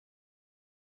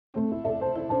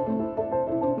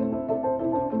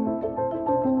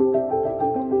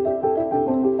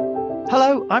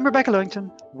Hello, I'm Rebecca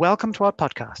Lewington. Welcome to our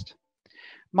podcast.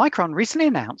 Micron recently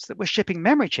announced that we're shipping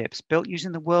memory chips built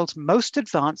using the world's most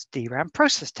advanced DRAM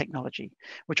process technology,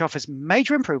 which offers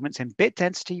major improvements in bit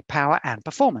density, power, and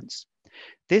performance.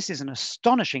 This is an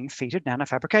astonishing feat of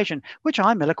nanofabrication, which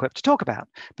I'm ill-equipped to talk about.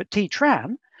 But Thy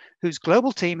Tran, whose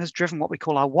global team has driven what we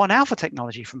call our 1-alpha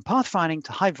technology from pathfinding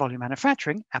to high-volume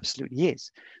manufacturing, absolutely is.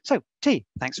 So, T,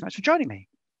 thanks so much for joining me.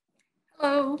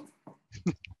 Hello.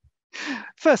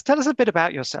 First, tell us a bit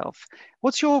about yourself.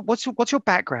 What's your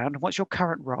background and what's your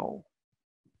current role?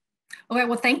 Okay,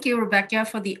 well, thank you, Rebecca,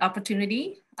 for the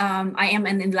opportunity. I am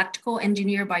an electrical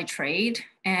engineer by trade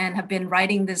and have been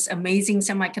writing this amazing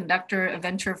semiconductor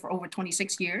adventure for over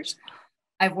 26 years.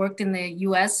 I've worked in the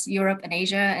US, Europe, and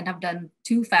Asia, and have done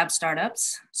 2 fab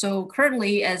startups. So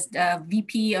currently, as the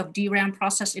VP of DRAM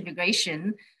Process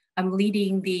Integration, I'm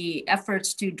leading the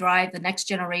efforts to drive the next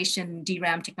generation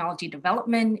DRAM technology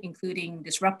development, including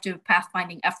disruptive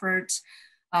pathfinding efforts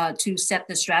to set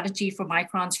the strategy for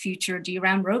Micron's future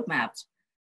DRAM roadmaps.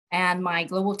 And my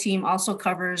global team also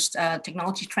covers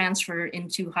technology transfer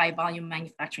into high volume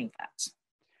manufacturing fabs.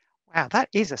 Wow, that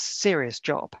is a serious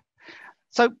job.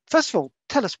 So first of all,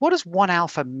 tell us, what does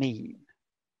 1-alpha mean?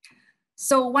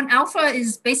 So 1-alpha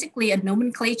is basically a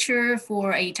nomenclature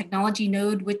for a technology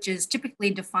node, which is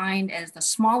typically defined as the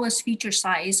smallest feature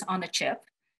size on a chip.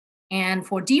 And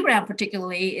for DRAM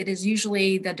particularly, it is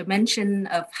usually the dimension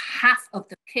of half of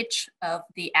the pitch of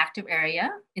the active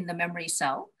area in the memory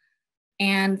cell.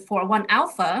 And for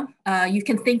 1-alpha, you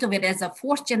can think of it as a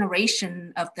 4th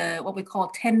generation of the what we call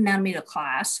 10 nanometer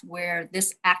class, where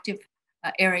this active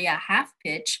area half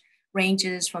pitch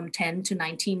ranges from 10 to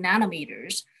 19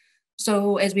 nanometers.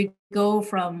 So as we go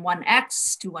from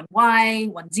 1x to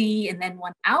 1y, 1z, and then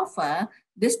 1-alpha,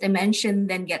 this dimension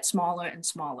then gets smaller and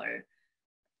smaller.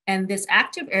 And this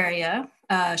active area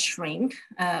shrink,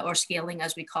 or scaling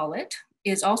as we call it,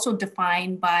 is also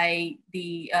defined by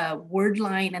the word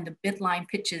line and the bit line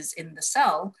pitches in the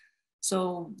cell.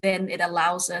 So then it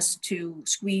allows us to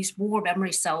squeeze more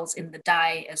memory cells in the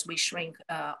die as we shrink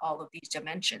all of these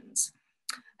dimensions.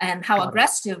 And how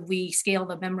aggressive we scale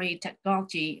the memory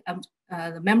technology,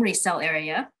 the memory cell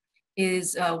area,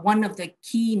 is one of the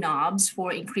key knobs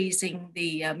for increasing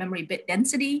the memory bit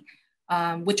density,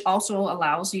 which also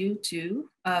allows you to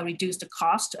reduce the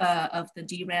cost of the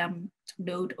DRAM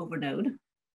node over node.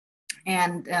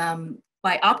 And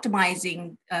by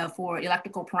optimizing for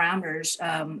electrical parameters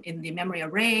in the memory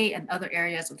array and other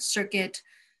areas of the circuit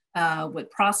with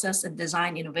process and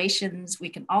design innovations, we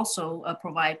can also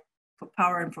provide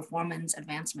power and performance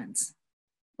advancements.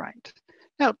 Right.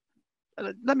 Now,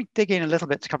 let me dig in a little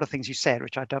bit to a couple of things you said,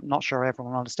 which I'm not sure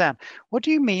everyone will understand. What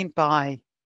do you mean by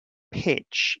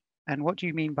pitch and what do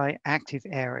you mean by active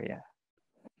area?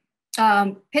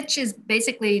 Pitch is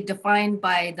basically defined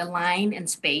by the line and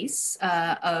space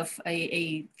of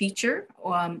a feature,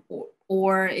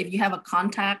 or if you have a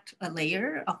contact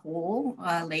layer, a hole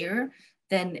layer,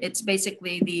 then it's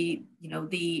basically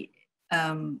the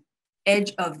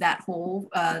edge of that hole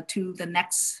to the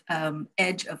next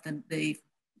edge of the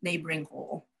neighboring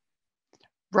hole.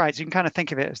 Right, so you can kind of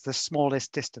think of it as the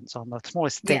smallest distance on the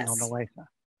smallest thing on the wafer.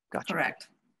 Gotcha. Correct.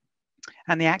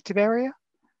 And the active area?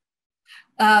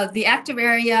 The active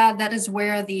area, that is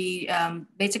where the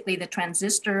basically the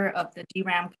transistor of the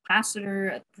DRAM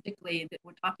capacitor, particularly that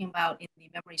we're talking about in the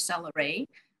memory cell array,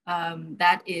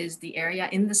 that is the area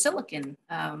in the silicon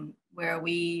where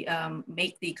we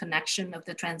make the connection of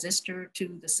the transistor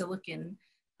to the silicon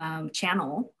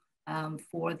channel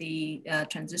for the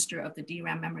transistor of the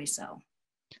DRAM memory cell.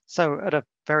 So at a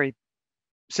very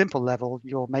simple level,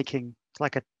 you're making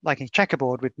like a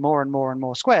checkerboard with more and more and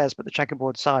more squares, but the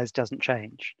checkerboard size doesn't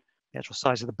change. The actual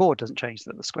size of the board doesn't change,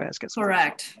 that the squares get smaller.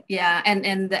 Correct. Yeah,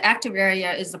 and the active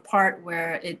area is the part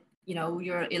where it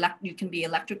you can be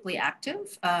electrically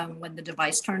active when the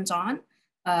device turns on,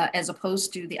 as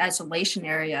opposed to the isolation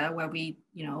area where we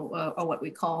or what we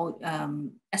call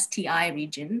STI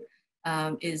region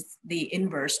is the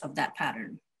inverse of that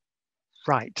pattern.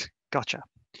 Right. Gotcha.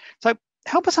 So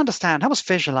help us understand, help us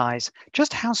visualize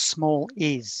just how small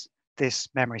is this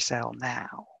memory cell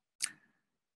now?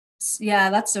 Yeah,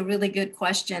 that's a really good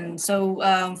question.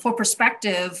 So for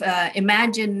perspective,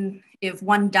 imagine if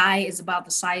one die is about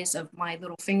the size of my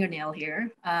little fingernail here.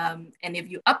 And if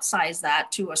you upsize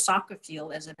that to a soccer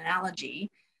field as an analogy,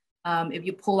 if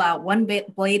you pull out one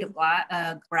blade of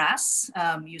grass,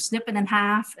 you snip it in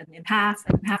half and in half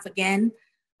and in half again,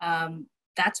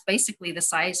 that's basically the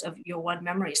size of your one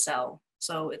memory cell.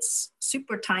 So it's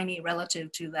super tiny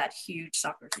relative to that huge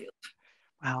soccer field.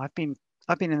 Wow, I've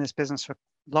been in this business for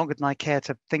longer than I care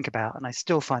to think about, and I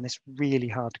still find this really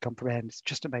hard to comprehend. It's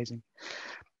just amazing.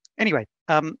 Anyway,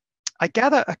 I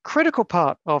gather a critical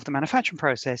part of the manufacturing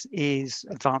process is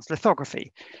advanced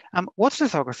lithography. What's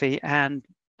lithography, and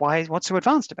what's so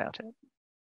advanced about it?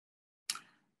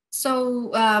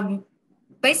 So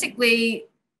basically,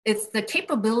 it's the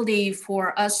capability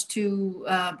for us to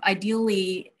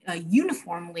ideally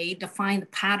uniformly define the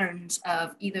patterns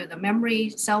of either the memory,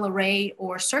 cell array,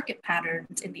 or circuit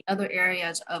patterns in the other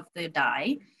areas of the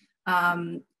die.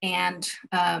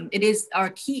 It is our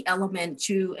key element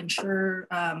to ensure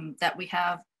that we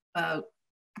have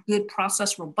good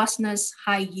process robustness,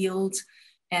 high yields,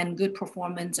 and good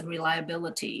performance and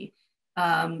reliability.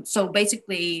 So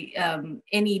basically,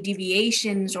 any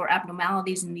deviations or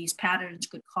abnormalities in these patterns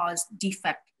could cause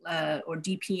defect or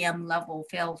DPM level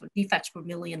fails, or defects per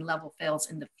million level fails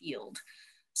in the field.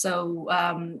 So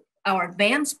our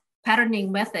advanced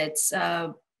patterning methods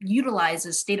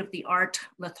utilizes state-of-the-art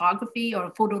lithography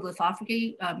or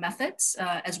photolithography methods,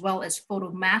 as well as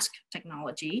photomask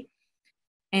technology.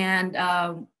 And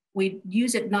we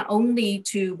use it not only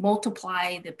to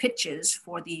multiply the pitches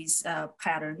for these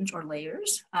patterns or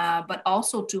layers, but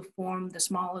also to form the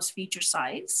smallest feature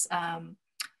size.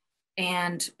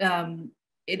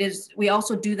 We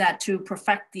also do that to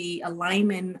perfect the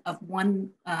alignment of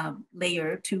one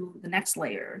layer to the next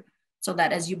layer, so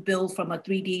that as you build from a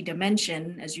 3D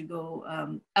dimension, as you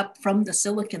go up from the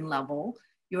silicon level,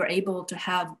 you're able to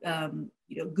have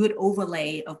good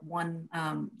overlay of one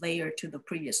layer to the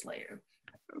previous layer.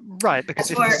 Right,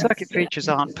 because if the circuit features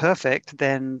aren't perfect,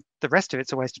 then the rest of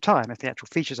it's a waste of time if the actual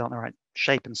features aren't the right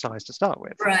shape and size to start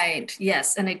with. Right,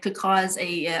 yes, and it could cause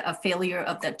a failure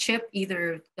of that chip,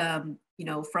 either from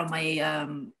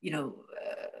a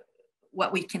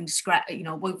what we can describe,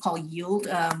 what we call yield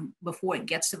before it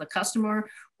gets to the customer,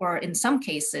 or in some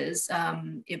cases,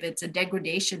 if it's a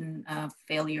degradation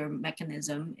failure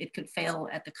mechanism, it could fail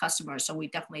at the customer. So we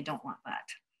definitely don't want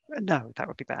that. No, that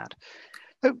would be bad.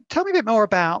 So tell me a bit more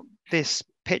about this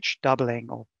pitch doubling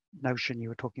or notion you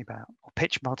were talking about, or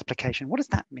pitch multiplication. What does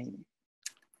that mean?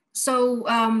 So,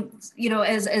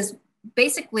 as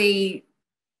basically,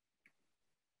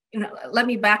 let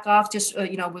me back off just,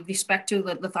 with respect to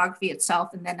the lithography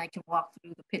itself, and then I can walk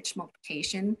through the pitch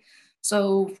multiplication.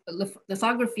 So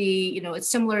lithography, it's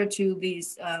similar to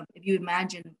these, if you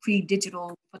imagine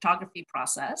pre-digital photography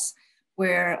process,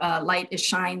 where light is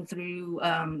shined through,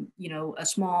 a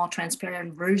small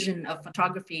transparent version of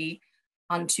photography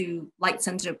onto light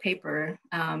sensitive paper,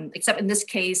 except in this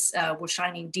case, we're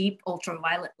shining deep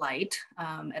ultraviolet light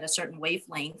at a certain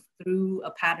wavelength through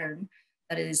a pattern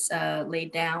that is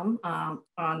laid down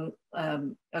on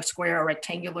a square or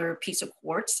rectangular piece of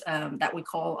quartz that we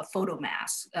call a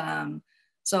photomask.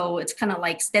 So it's kind of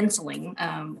like stenciling,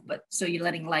 but so you're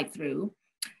letting light through.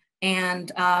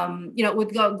 And,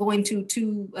 without going too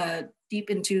deep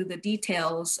into the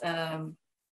details of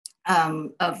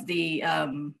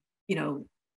the,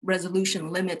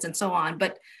 resolution limits and so on.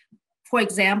 But for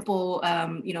example,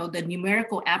 the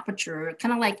numerical aperture,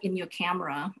 kind of like in your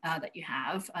camera that you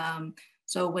have.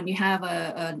 So when you have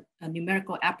a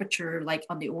numerical aperture, like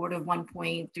on the order of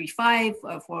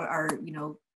 1.35 for our,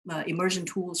 immersion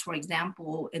tools, for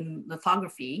example, in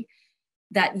lithography,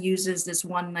 that uses this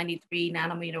 193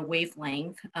 nanometer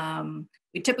wavelength.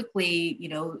 We typically,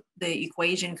 the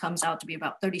equation comes out to be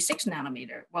about 36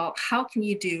 nanometer. Well, how can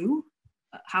you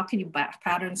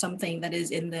pattern something that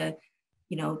is in the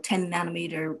 10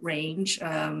 nanometer range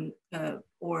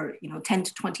or 10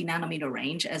 to 20 nanometer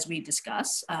range, as we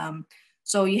discuss.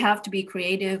 So you have to be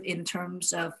creative in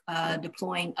terms of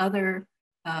deploying other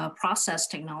process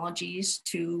technologies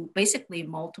to basically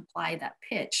multiply that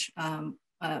pitch.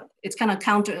 It's kind of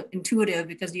counterintuitive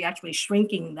because you're actually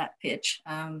shrinking that pitch.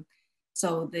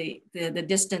 So the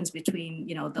distance between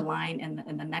the line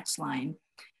and the next line.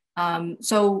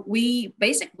 So we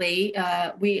basically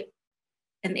we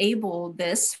enable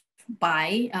this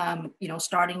by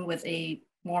starting with a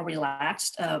more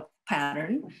relaxed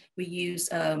pattern. We use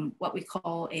what we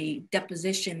call a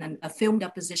deposition and a film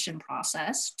deposition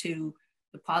process to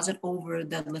deposit over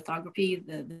the lithography,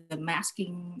 the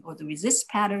masking or the resist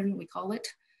pattern, we call it.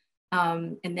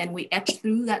 And then we etch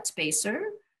through that spacer,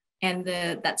 and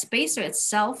that spacer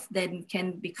itself then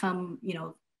can become,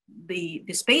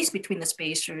 the space between the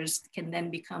spacers can then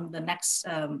become the next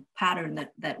pattern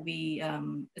that we,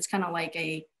 it's kind of like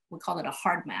we call it a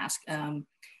hard mask.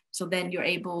 So then you're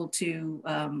able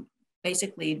to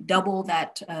basically double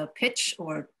that pitch,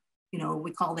 or,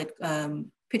 we call it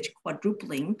pitch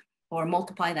quadrupling, or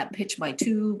multiply that pitch by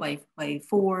 2, by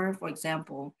 4, for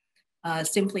example,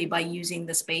 simply by using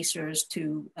the spacers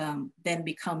to then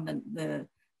become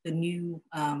new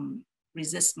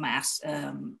resist mask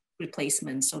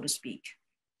replacement, so to speak.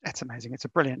 That's amazing. It's a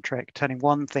brilliant trick, turning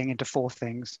one thing into four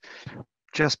things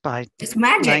just by it's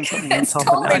magic. It's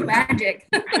totally magic.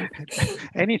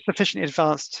 Any sufficiently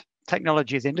advanced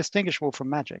technology is indistinguishable from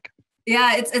magic.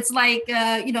 Yeah, it's like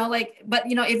but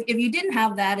if you didn't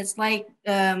have that, it's like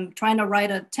trying to write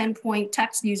a 10-point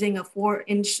text using a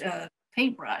 4-inch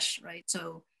paintbrush, right?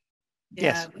 So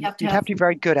yes, you'd have to be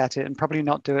very good at it and probably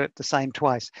not do it the same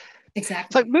twice.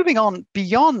 Exactly. So moving on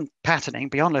beyond patterning,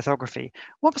 beyond lithography,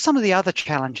 what were some of the other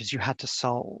challenges you had to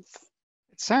solve?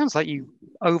 It sounds like you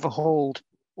overhauled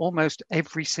almost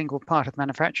every single part of the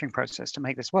manufacturing process to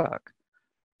make this work.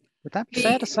 Would that be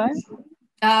fair to say?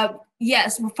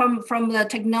 Yes, from the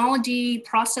technology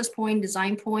process point,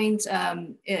 design point,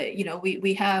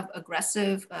 we have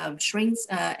aggressive shrinks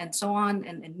and so on,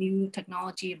 and new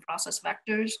technology and process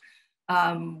vectors.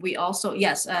 We also,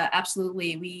 yes,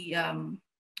 absolutely.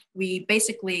 We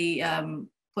basically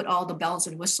put all the bells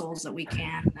and whistles that we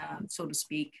can, so to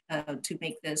speak, to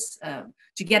make this,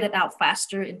 to get it out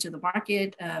faster into the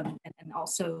market, and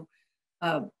also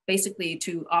basically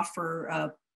to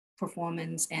offer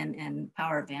performance and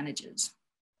power advantages.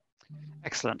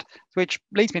 Excellent. Which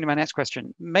leads me to my next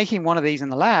question. Making one of these in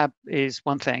the lab is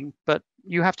one thing, but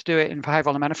you have to do it in high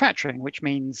volume manufacturing, which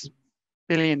means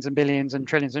billions and billions and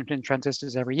trillions of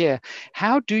transistors every year.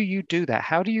 How do you do that?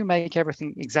 How do you make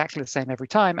everything exactly the same every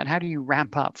time? And how do you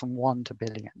ramp up from 1 to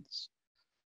billions?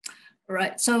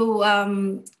 Right. So,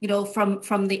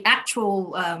 from the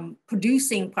actual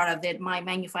producing part of it, my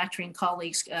manufacturing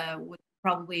colleagues would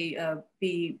probably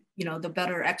be, the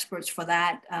better experts for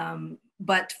that.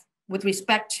 But with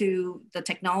respect to the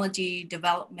technology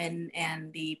development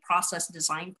and the process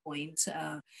design points,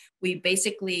 we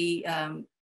basically,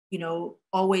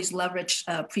 always leverage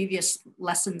previous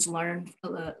lessons learned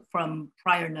from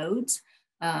prior nodes.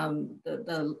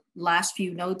 The last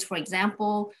few nodes, for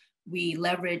example, we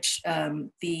leverage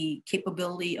the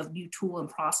capability of new tool and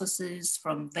processes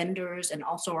from vendors and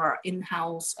also our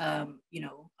in-house,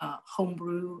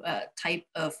 homebrew type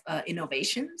of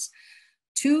innovations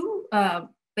to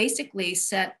basically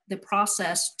set the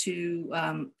process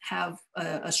to have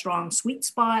a strong sweet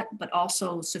spot, but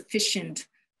also sufficient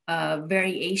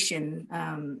variation,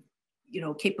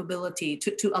 capability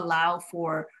to allow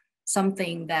for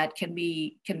something that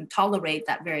can tolerate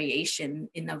that variation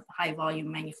in a high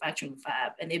volume manufacturing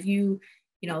fab. And if you,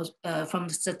 from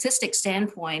the statistic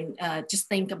standpoint, just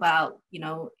think about,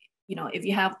 if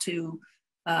you have to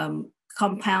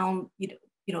compound,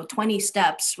 20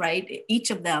 steps, right? Each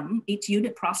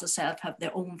unit process have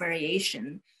their own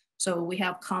variation. So we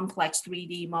have complex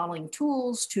 3D modeling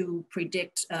tools to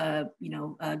predict,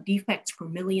 defects per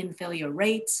million failure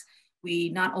rates. We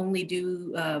not only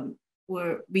do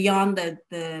we're beyond the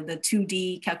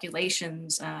 2D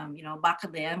calculations, back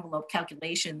of the envelope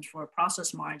calculations for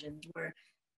process margins. We're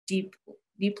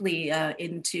deeply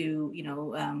into,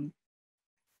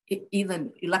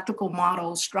 even electrical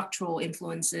models, structural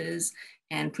influences,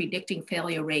 and predicting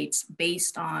failure rates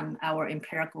based on our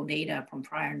empirical data from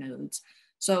prior nodes.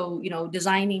 So,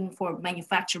 designing for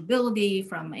manufacturability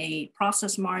from a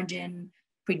process margin,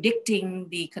 predicting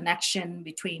the connection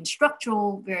between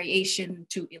structural variation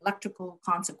to electrical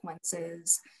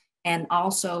consequences, and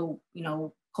also,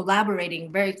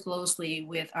 collaborating very closely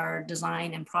with our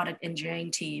design and product engineering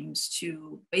teams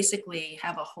to basically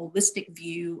have a holistic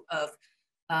view of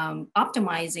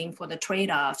optimizing for the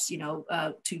trade-offs,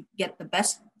 to get the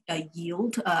best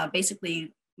yield,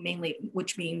 basically, mainly,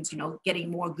 which means, getting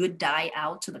more good die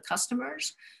out to the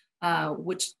customers,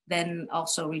 which then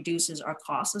also reduces our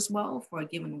costs as well for a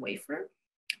given wafer.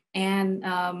 And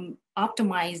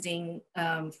optimizing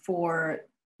for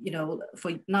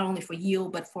not only for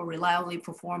yield, but for reliability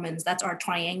performance. That's our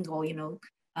triangle,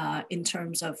 in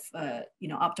terms of,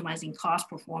 optimizing cost,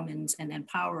 performance, and then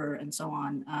power and so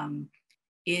on.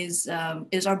 Is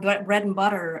our bread and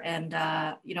butter. And,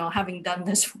 having done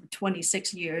this for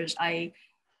 26 years,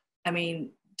 I mean,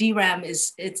 DRAM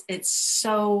it's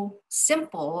so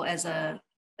simple as a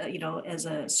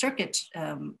circuit,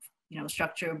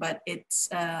 structure, but it's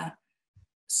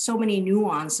so many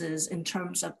nuances in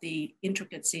terms of the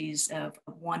intricacies of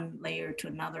one layer to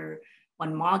another,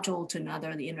 one module to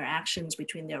another, the interactions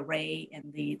between the array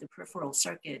and the peripheral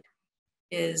circuit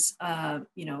is,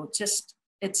 just,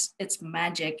 it's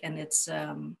magic. And it's,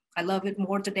 I love it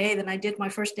more today than I did my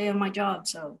first day on my job.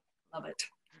 So love it.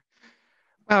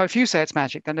 Well, if you say it's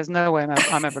magic, then there's no way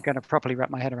I'm ever going to properly wrap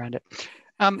my head around it.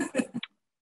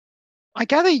 I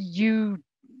gather you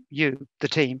you, the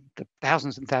team, the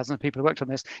thousands and thousands of people who worked on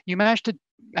this, you managed to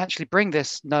actually bring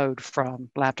this node from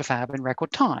lab to fab in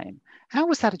record time. How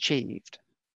was that achieved?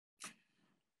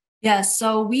 Yeah,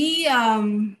 so we,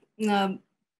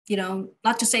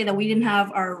 not to say that we didn't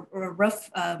have our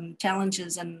rough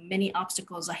challenges and many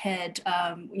obstacles ahead.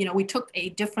 We took a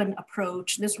different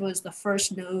approach. This was the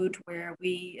first node where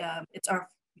it's our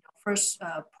first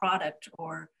product,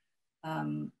 or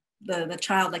the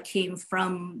child that came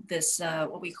from this,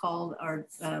 what we call our,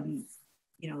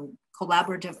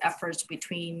 collaborative efforts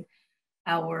between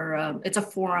it's a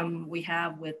forum we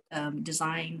have with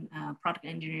design, product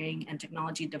engineering, and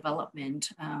technology development.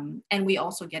 And we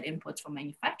also get inputs from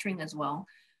manufacturing as well.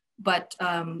 But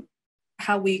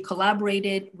how we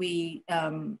collaborated, we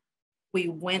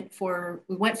went for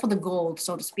the gold,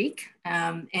 so to speak.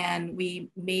 And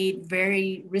we made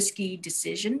very risky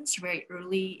decisions very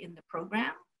early in the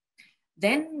program.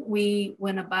 Then we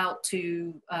went about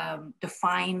to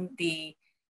define the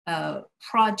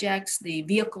projects, the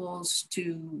vehicles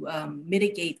to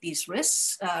mitigate these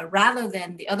risks, rather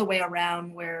than the other way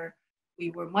around, where we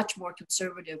were much more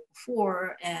conservative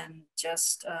before and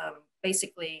just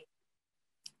basically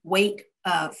wait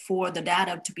for the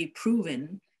data to be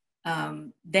proven,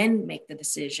 then make the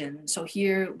decision. So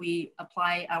here we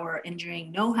apply our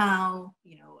engineering know-how,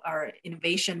 our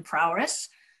innovation prowess,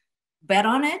 bet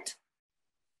on it,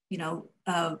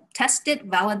 test it,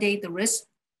 validate the risk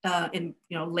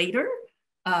later,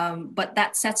 but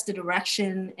that sets the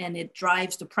direction, and it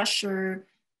drives the pressure,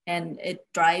 and it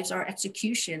drives our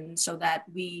execution, so that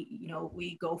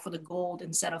we go for the gold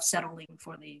instead of settling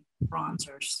for the bronze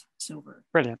or silver.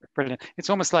 Brilliant.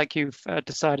 It's almost like you've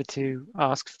decided to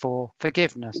ask for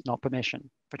forgiveness, not permission,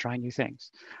 for trying new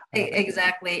things.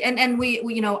 Exactly, and we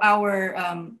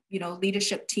our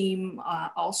leadership team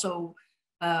also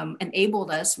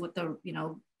enabled us with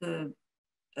the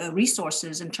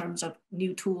resources in terms of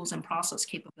new tools and process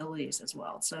capabilities as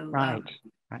well. So right.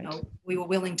 We were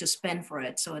willing to spend for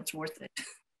it, so it's worth it.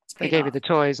 They gave you the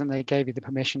toys, and they gave you the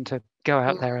permission to go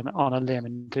out there and on a limb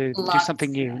and do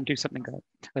something new and do something good.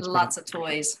 That's lots of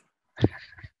toys.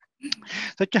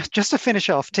 So just to finish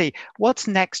off, T, what's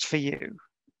next for you?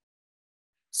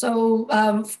 So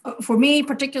for me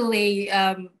particularly,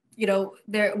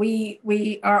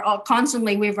 we are all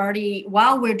constantly,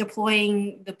 while we're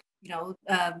deploying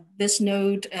this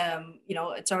node,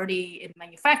 it's already in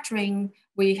manufacturing.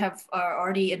 We have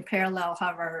already in parallel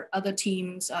have our other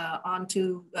teams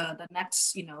onto the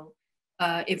next,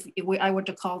 if I were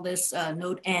to call this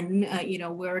node N, we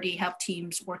already have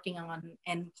teams working on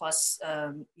N plus,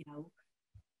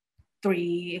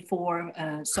 3, 4,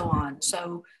 so on.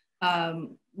 So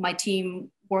my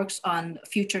team works on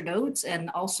future nodes and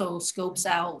also scopes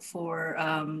out for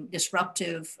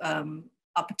disruptive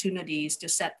opportunities to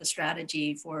set the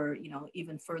strategy for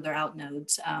even further out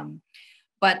nodes.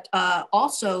 But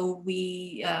also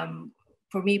we,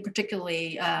 for me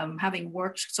particularly, having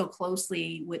worked so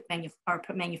closely with our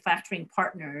manufacturing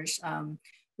partners,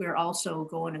 we're also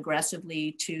going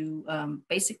aggressively to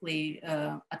basically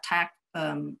attack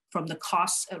from the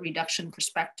cost reduction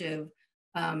perspective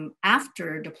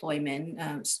after deployment,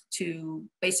 to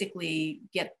basically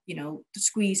get, to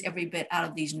squeeze every bit out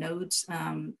of these nodes,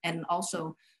 and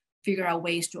also figure out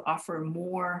ways to offer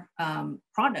more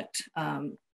product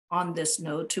on this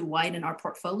node to widen our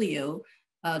portfolio,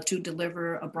 to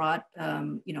deliver a broad,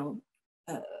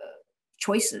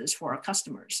 choices for our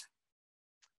customers.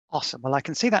 Awesome. Well, I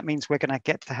can see that means we're going to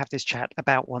get to have this chat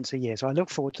about once a year. So I look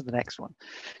forward to the next one.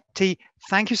 T,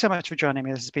 thank you so much for joining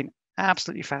me. This has been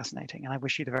absolutely fascinating, and I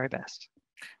wish you the very best.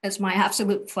 It's my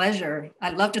absolute pleasure.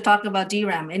 I'd love to talk about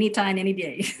DRAM anytime, any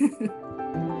day.